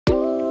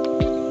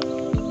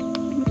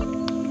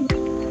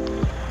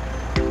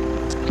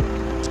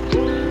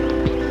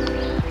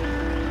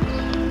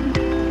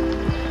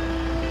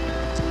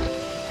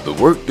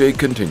Workday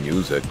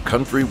continues at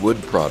Kountry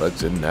Wood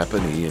Products in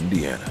Nappanee,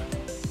 Indiana.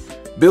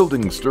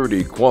 Building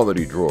sturdy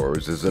quality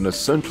drawers is an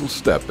essential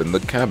step in the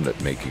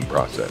cabinet making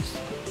process.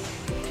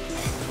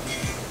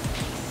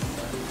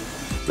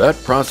 That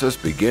process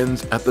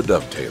begins at the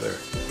dovetailer,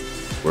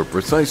 where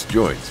precise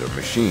joints are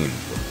machined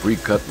from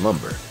pre-cut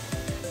lumber.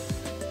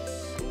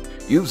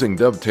 Using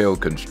dovetail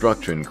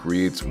construction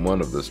creates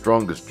one of the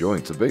strongest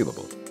joints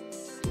available.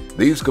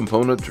 These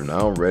components are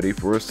now ready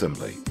for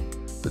assembly.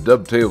 The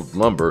dovetailed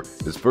lumber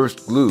is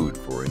first glued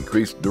for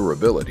increased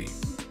durability.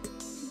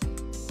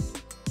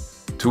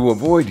 To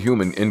avoid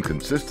human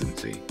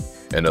inconsistency,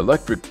 an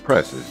electric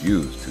press is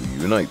used to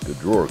unite the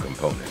drawer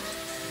components.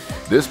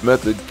 This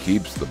method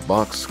keeps the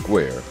box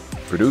square,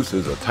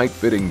 produces a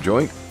tight-fitting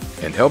joint,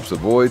 and helps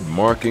avoid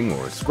marking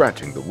or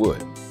scratching the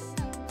wood.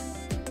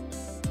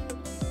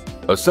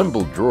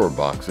 Assembled drawer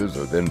boxes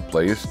are then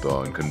placed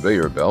on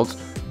conveyor belts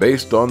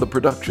based on the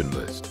production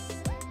list.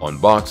 On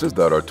boxes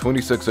that are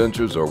 26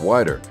 inches or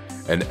wider,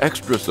 an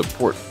extra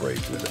support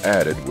brace is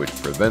added which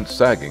prevents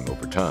sagging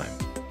over time.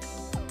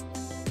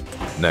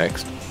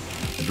 Next,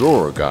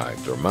 drawer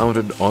guides are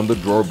mounted on the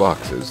drawer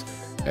boxes,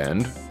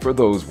 and for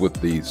those with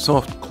the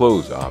soft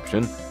close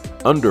option,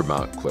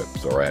 undermount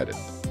clips are added.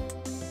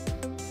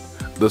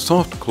 The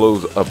soft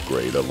close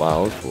upgrade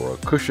allows for a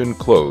cushioned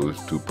close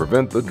to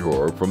prevent the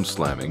drawer from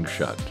slamming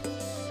shut.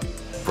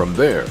 From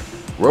there,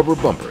 rubber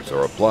bumpers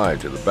are applied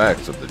to the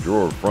backs of the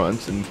drawer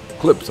fronts and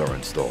clips are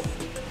installed.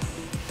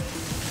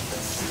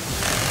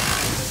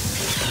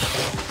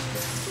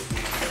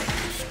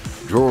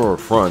 Drawer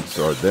fronts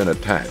are then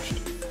attached,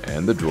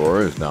 and the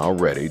drawer is now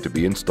ready to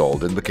be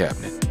installed in the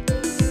cabinet.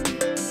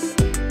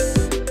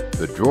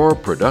 The drawer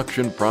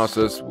production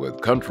process with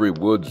Kountry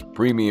Wood's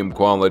premium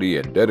quality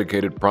and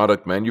dedicated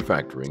product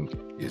manufacturing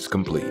is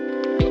complete.